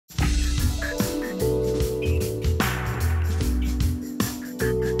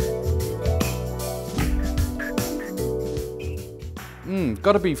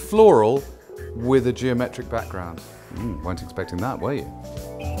Gotta be floral with a geometric background. Weren't expecting that, were you?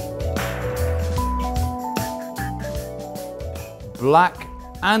 Black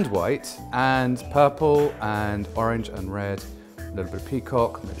and white, and purple and orange and red. A little bit of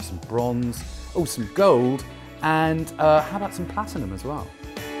peacock, maybe some bronze. Oh, some gold, and how about some platinum as well?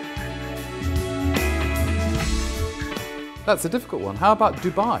 That's a difficult one. How about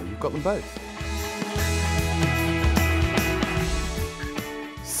Dubai? You've got them both.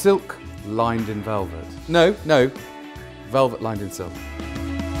 Silk lined in velvet. No, velvet lined in silk.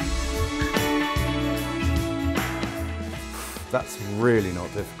 That's really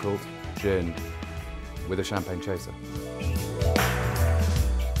not difficult. Gin with a champagne chaser.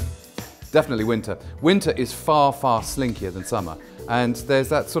 Definitely winter. Winter is far, far slinkier than summer, and there's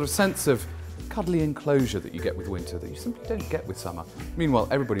that sort of sense of cuddly enclosure that you get with winter that you simply don't get with summer. Meanwhile,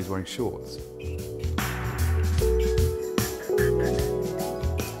 everybody's wearing shorts.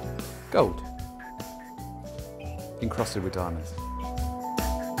 Gold, encrusted with diamonds.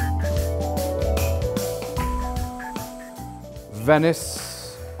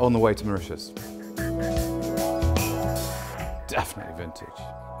 Venice on the way to Mauritius. Definitely vintage.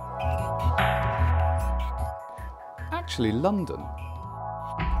 Actually, London.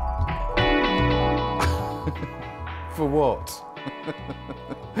 For what?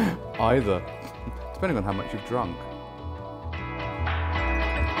 Either, depending on how much you've drunk.